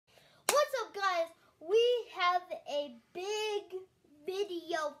a big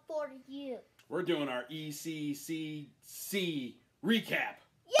video for you. We're doing our Eccc recap.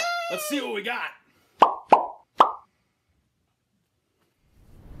 Yay! Let's see what we got.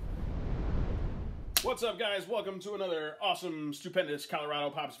 What's up, guys? Welcome to another awesome, stupendous Colorado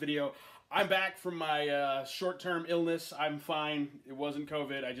Pops video. I'm back from my short-term illness. I'm fine. It wasn't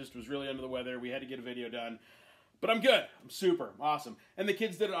COVID. I just was really under the weather. We had to get a video done. But I'm good. I'm super awesome. And the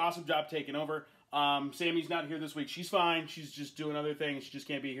kids did an awesome job taking over. Sammy's not here this week. She's fine. She's just doing other things. She just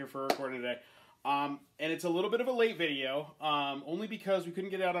can't be here for recording today. And it's a little bit of a late video, only because we couldn't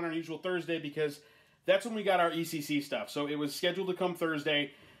get it out on our usual Thursday because that's when we got our Eccc stuff. So it was scheduled to come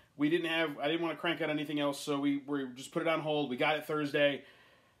Thursday. I didn't want to crank out anything else, so we just put it on hold. We got it Thursday.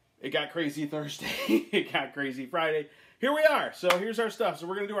 It got crazy Thursday. It got crazy Friday. Here we are. So here's our stuff. So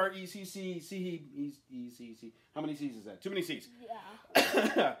we're going to do our Eccc. How many C's is that? Too many C's.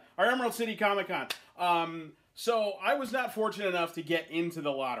 Yeah. Our Emerald City Comic Con. So I was not fortunate enough to get into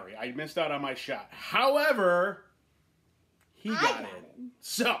the lottery. I missed out on my shot. However, he got in.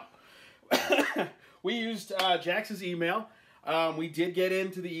 So we used Jax's email. We did get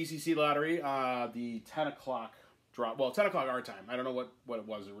into the Eccc lottery. The 10 o'clock drop. Well, 10 o'clock our time. I don't know what it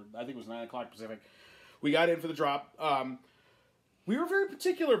was. I think it was 9 o'clock Pacific. We got in for the drop. We were very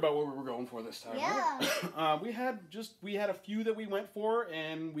particular about what we were going for this time. Yeah. Right? We had a few that we went for,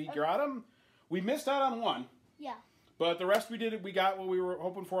 and we got them. We missed out on one. Yeah. But the rest we got what we were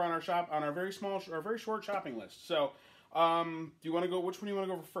hoping for on our very short shopping list. So, do you want to go? Which one do you want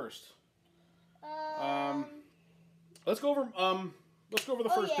to go over first? Let's go over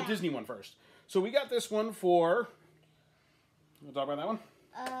the Disney one first. So we got this one for. You want to talk about that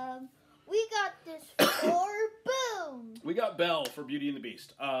one? We got this for Boom. We got Belle for Beauty and the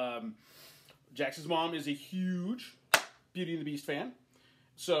Beast. Jax's mom is a huge Beauty and the Beast fan.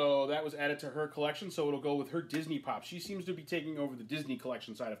 So that was added to her collection, so it'll go with her Disney Pop. She seems to be taking over the Disney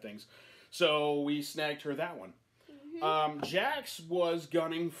collection side of things. So we snagged her that one. Mm-hmm. Jax was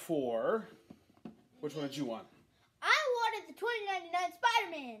gunning for... Which one did you want? I wanted the $20.99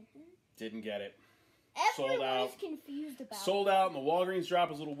 Spider-Man. Didn't get it. Everyone is confused about it. Sold out, and the Walgreens drop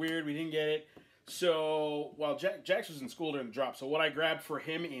was a little weird. We didn't get it. So, well, Jax was in school during the drop, so what I grabbed for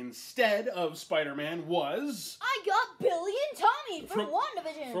him instead of Spider-Man was... I got Billy and Tommy from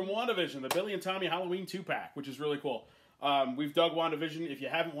WandaVision. From WandaVision, the Billy and Tommy Halloween 2-pack, which is really cool. We've dug WandaVision. If you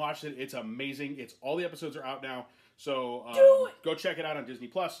haven't watched it, it's amazing. All the episodes are out now, so go check it out on Disney+.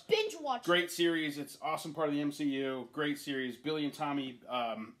 Binge watch. Great series. It's awesome part of the MCU. Great series. Billy and Tommy,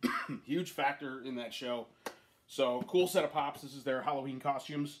 huge factor in that show. So, cool set of pops. This is their Halloween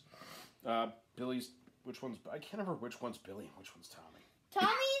costumes. Billy's, I can't remember which one's Billy and which one's Tommy.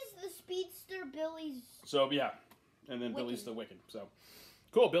 Tommy's the speedster, Billy's... So, yeah. And then Wicked. Billy's the Wicked. So,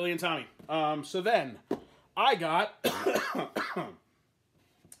 cool, Billy and Tommy. So then, I got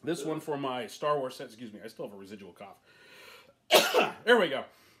this one for my Star Wars set. Excuse me, I still have a residual cough. There we go.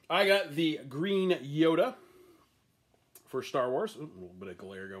 I got the green Yoda for Star Wars. Ooh, a little bit of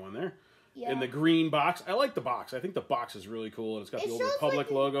glare going there. Yeah. In the green box. I like the box. I think the box is really cool. It's got the Old Republic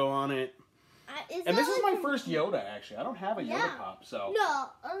logo on it. And this is my first Yoda, actually. I I don't have a Yoda Pop, so...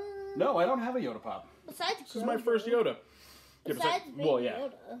 No, I don't have a Yoda Pop. Besides This is my first Yoda. Besides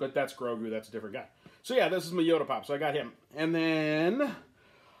Yoda. But that's Grogu. That's a different guy. So, yeah, this is my Yoda Pop, so I got him. And then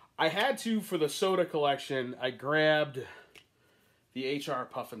I had to, for the soda collection, I grabbed the HR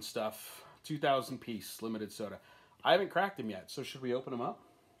Puffin Stuff 2,000-piece limited soda. I haven't cracked them yet, so should we open them up?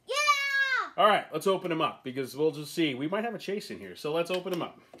 Yeah! All right, let's open them up, because we'll just see. We might have a chase in here, so let's open them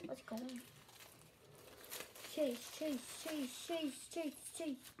up. Let's go. Chase.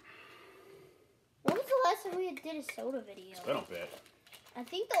 When was the last time we did a soda video? It's been a bit. I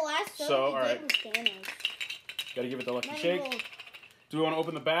think the last soda we did was Thanos. Gotta give it the lucky shake. Do we want to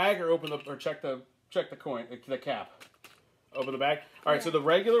open the bag or check the coin, the cap? Open the bag. All right. So the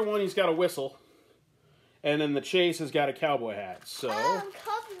regular one, he's got a whistle, and then the chase has got a cowboy hat. So. I'm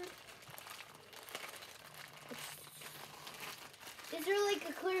covered. Is there like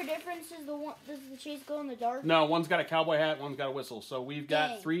a clear difference? Does the chase go in the dark? No, one's got a cowboy hat, one's got a whistle. So we've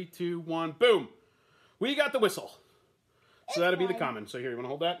got 3, 2, 1, boom. We got the whistle. So that'll be the common. So here, you want to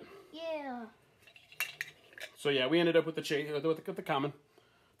hold that? Yeah. So yeah, we ended up with the chase, with the common.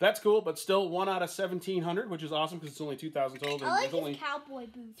 That's cool, but still 1 out of 1,700, which is awesome because it's only 2,000 total. I like there's only cowboy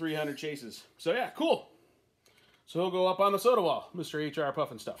boots. 300 chases. So yeah, cool. So he'll go up on the soda wall, Mr. HR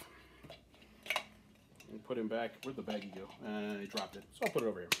Puffin Stuff. And put him back. Where'd the baggie go? He dropped it. So I'll put it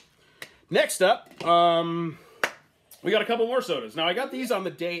over here. Next up, we got a couple more sodas. Now I got these on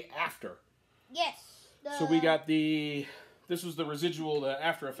the day after. Yes. So we got this this was the residual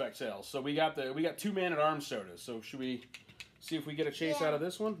After Effects sales. So we got 2 Man-at-Arms sodas. So should we see if we get a chase out of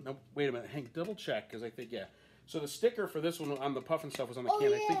this one? No, wait a minute. Hank, double check because I think So the sticker for this one on the puff and stuff was on the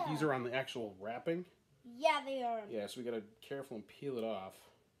can. I think these are on the actual wrapping. Yeah, they are. Yeah, so we got to careful and peel it off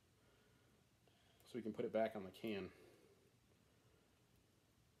so we can put it back on the can.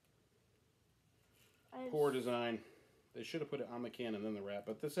 Poor design. They should have put it on the can and then the wrap,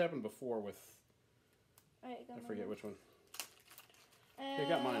 but this happened before with. I forget which one. I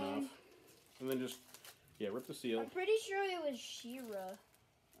got mine off, and then just rip the seal. I'm pretty sure it was She-Ra.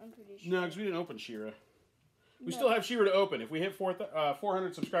 I'm pretty sure. No, because we didn't open She-Ra. We still have She-Ra to open. If we hit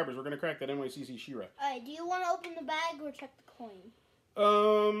 400 subscribers, we're gonna crack that NYCC She-Ra. Alright, do you want to open the bag or check the coin?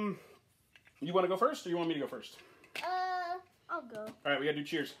 You want to go first, or you want me to go first? I'll go. All right, we gotta do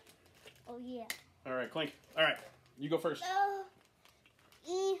cheers. Oh yeah. All right, clink. All right, you go first.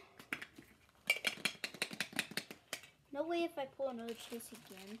 No way if I pull another chase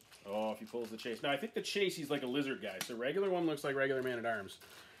again. Oh, if he pulls the chase. No, I think the chase, he's like a lizard guy. So regular one looks like regular Man-at-Arms.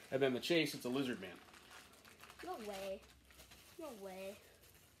 And then the chase, it's a lizard man. No way. No way.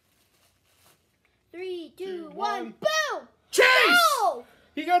 3, 2, 1, boom! Chase! Oh!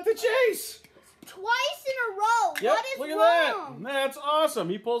 He got the chase! Twice in a row. Yep, what is look at wrong? that. That's awesome.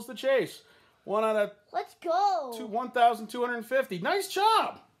 He pulls the chase. 1 out of... Let's go. 1,250. Nice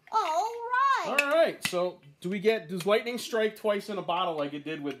job. All right. All right. So, does lightning strike twice in a bottle like it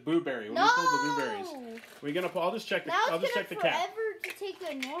did with Blueberry when we pulled the blueberries? We're gonna pull. I'll just check the. I'll just check the cap. Now it's gonna forever to take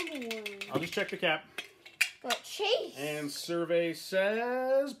a normal one. I'll just check the cap. But chase. And survey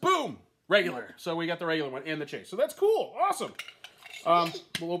says boom, regular. So we got the regular one and the chase. So that's cool. Awesome.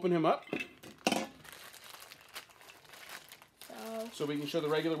 We'll open him up. So we can show the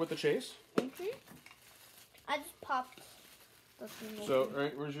regular with the chase. I just popped the thing. So, all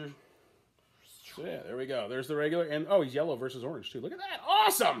right, where's your... So, yeah, there we go. There's the regular. And, oh, he's yellow versus orange, too. Look at that.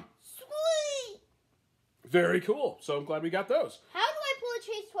 Awesome. Sweet. Very cool. So I'm glad we got those. How do I pull a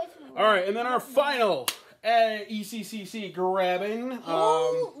chase twice in a row? All right, and then our final Eccc grabbing.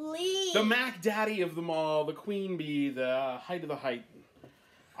 Holy. The Mac Daddy of them all, the Queen Bee, the height of the height.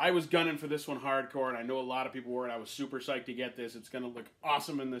 I was gunning for this one hardcore, and I know a lot of people were, and I was super psyched to get this. It's going to look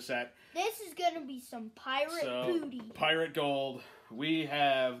awesome in the set. This is going to be some pirate booty. Pirate gold. We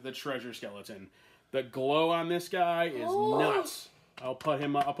have the treasure skeleton. The glow on this guy is nuts. I'll put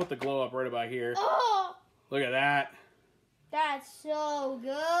him up. I'll put the glow up right about here. Oh! Look at that. That's so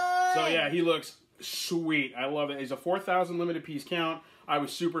good. So, yeah, he looks sweet. I love it. He's a 4,000 limited piece count. I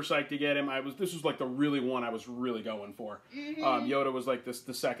was super psyched to get him. This was like the really one I was really going for. Yoda was like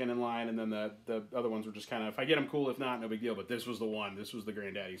the second in line, and then the other ones were just kind of, if I get him, cool. If not, no big deal. But this was the one. This was the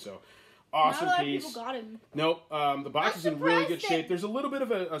granddaddy. So awesome not a lot piece. of people got him. Nope. The box is in really good shape. There's a little bit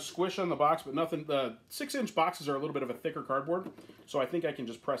of a squish on the box, but nothing. The 6-inch boxes are a little bit of a thicker cardboard, so I think I can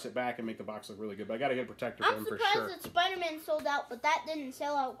just press it back and make the box look really good. But I got to get a protector for him for sure. I'm surprised that Spider-Man sold out, but that didn't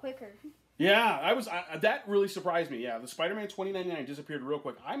sell out quicker. Yeah, that really surprised me. Yeah, the Spider-Man 2099 disappeared real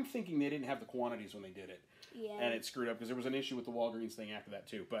quick. I'm thinking they didn't have the quantities when they did it. Yeah. And it screwed up because there was an issue with the Walgreens thing after that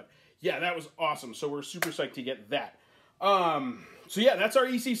too. But yeah, that was awesome. So we're super psyched to get that. So yeah, that's our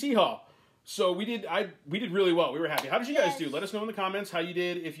Eccc haul. So we did really well. We were happy. How did you guys do? Let us know in the comments how you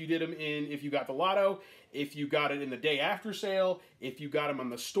did. If you did them if you got the lotto, if you got it in the day after sale, if you got them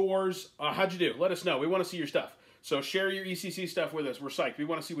on the stores. How'd you do? Let us know. We want to see your stuff. So share your Eccc stuff with us. We're psyched. We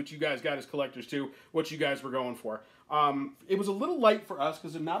want to see what you guys got as collectors too, what you guys were going for. It was a little light for us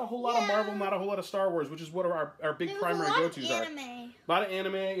because there's not a whole lot of Marvel, not a whole lot of Star Wars, which is what our big primary go-tos are. A lot of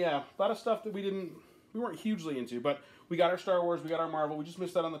anime, yeah. A lot of stuff that we weren't hugely into, but we got our Star Wars, we got our Marvel. We just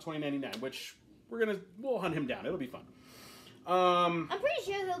missed out on the 2099, which we'll hunt him down. It'll be fun. I'm pretty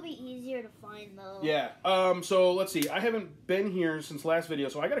sure he'll be easier to find though. Yeah. So let's see. I haven't been here since last video,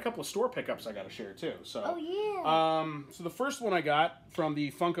 so I got a couple of store pickups I got to share too. So. Oh yeah. So the first one I got from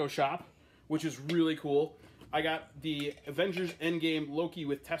the Funko shop, which is really cool. I got the Avengers Endgame Loki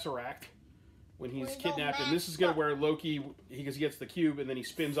with Tesseract when he's kidnapped, and this is gonna where Loki he gets the cube and then he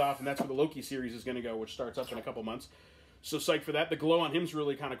spins off, and that's where the Loki series is gonna go, which starts up in a couple months. So psyched for that. The glow on him's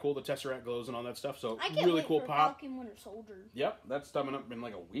really kind of cool. The Tesseract glows and all that stuff. So really cool pop. Falcon Winter Soldier. Yep, that's coming up in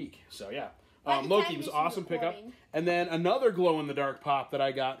like a week. So yeah, Loki was awesome pickup. And then another glow in the dark pop that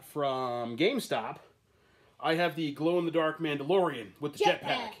I got from GameStop. I have the glow in the dark Mandalorian with the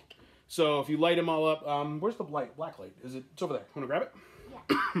jetpack. So if you light them all up, where's the black light? It's over there. Want to grab it?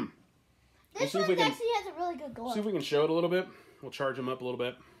 Yeah. This one actually has a really good glow. See if we can show it a little bit. We'll charge them up a little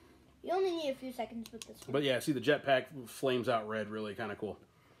bit. You only need a few seconds with this one. But yeah, see the jetpack flames out red, really kind of cool.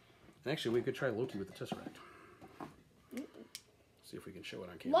 And actually, we could try Loki with the Tesseract. See if we can show it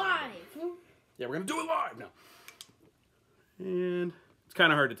on camera. Live! Yeah, we're going to do it live now. And it's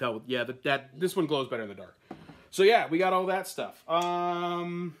kind of hard to tell. Yeah, this one glows better in the dark. So yeah, we got all that stuff.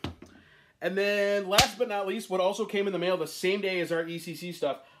 And then last but not least, what also came in the mail the same day as our ECC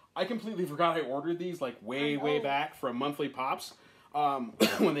stuff, I completely forgot I ordered these like way back from Monthly Pops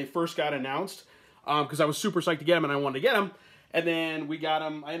when they first got announced because I was super psyched to get them and I wanted to get them. And then we got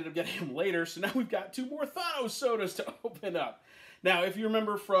them. I ended up getting them later. So now we've got 2 more Thanos sodas to open up. Now, if you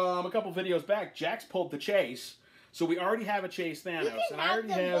remember from a couple videos back, Jax pulled the Chase. So we already have a Chase Thanos. You can and I already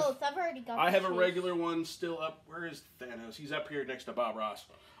have both. I've already got I have Chase. A regular one still up. Where is Thanos? He's up here next to Bob Ross.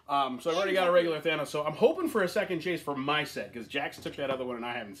 So I've already got a regular Thanos. So I'm hoping for a second Chase for my set because Jax took that other one and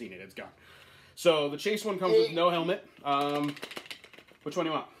I haven't seen it. It's gone. So the Chase one comes with no helmet. Which one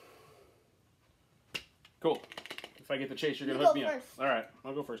do you want? Cool. If I get the Chase, you're gonna hook me up. All right,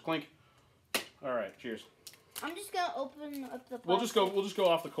 I'll go first. Clink. All right, cheers. I'm just gonna open up the. We'll just go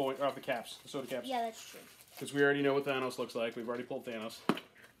off the coin, off the caps, the soda caps. Yeah, that's true. Because we already know what Thanos looks like. We've already pulled Thanos.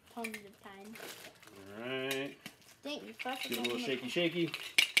 Tons of time. All right. Dang, you forgot to give it a little shaky.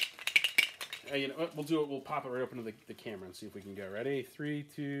 You know what? We'll do it. We'll pop it right open to the camera and see if we can go. Ready? 3,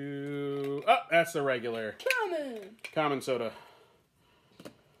 2. Oh, that's the regular. Common soda.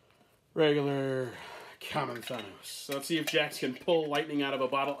 Regular. Common Thanos. So let's see if Jax can pull lightning out of a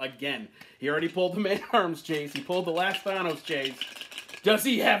bottle again. He already pulled the Man-Arms Chase. He pulled the last Thanos Chase. Does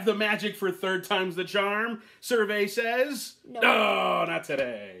he have the magic for 3rd time's the charm? Survey says. No, not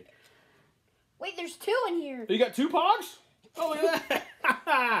today. Wait, there's 2 in here. You got 2 Pogs? Oh, look at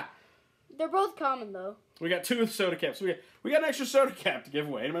that. They're both common, though. We got 2 soda caps. We got an extra soda cap to give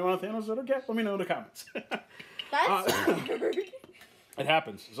away. Anybody want a Thanos soda cap? Let me know in the comments. That's weird. It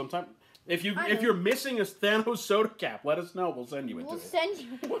happens sometimes. If you're missing a Thanos soda cap, let us know. We'll send you it. We'll send you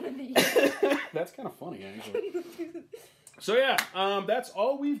one of these. That's kind of funny, actually. So yeah, that's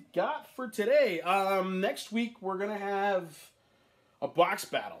all we've got for today. Next week we're gonna have a box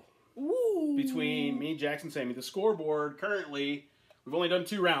battle between me, Jax, and Sammy. The scoreboard currently, we've only done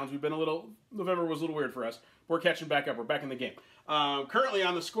 2 rounds. November was a little weird for us. We're catching back up. We're back in the game. Currently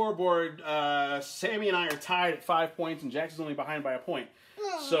on the scoreboard, Sammy and I are tied at 5 points, and Jax is only behind by a point.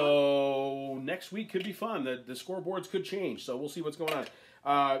 So next week could be fun. The scoreboards could change, so we'll see what's going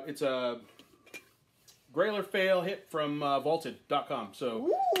on. It's a Grailer fail hit from vaulted.com,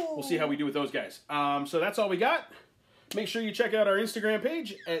 so we'll see how we do with those guys. So that's all we got. Make sure you check out our Instagram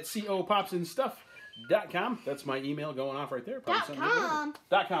page at copopsandstuff.com. That's my email going off right there.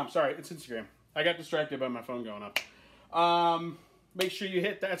 .com. Sorry, it's Instagram. I got distracted by my phone going off. Make sure you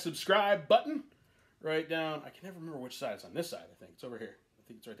hit that subscribe button right down. I can never remember which side. It's on this side, I think. It's over here. I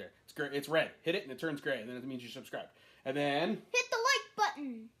think it's right there. It's gray. It's red. Hit it and it turns gray, and then it means you subscribe. And then hit the like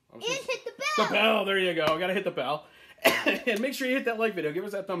button. And hit the bell. The bell. There you go. Gotta hit the bell. And make sure you hit that like video. Give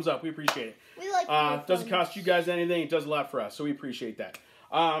us that thumbs up. We appreciate it. We like it. Doesn't cost you guys anything. It does a lot for us, so we appreciate that.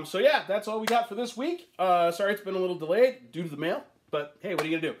 So yeah, that's all we got for this week. Sorry it's been a little delayed due to the mail, but hey, what are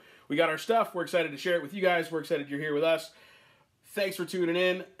you gonna do? We got our stuff. We're excited to share it with you guys. We're excited you're here with us. Thanks for tuning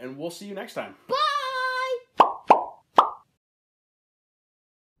in, and we'll see you next time. Bye!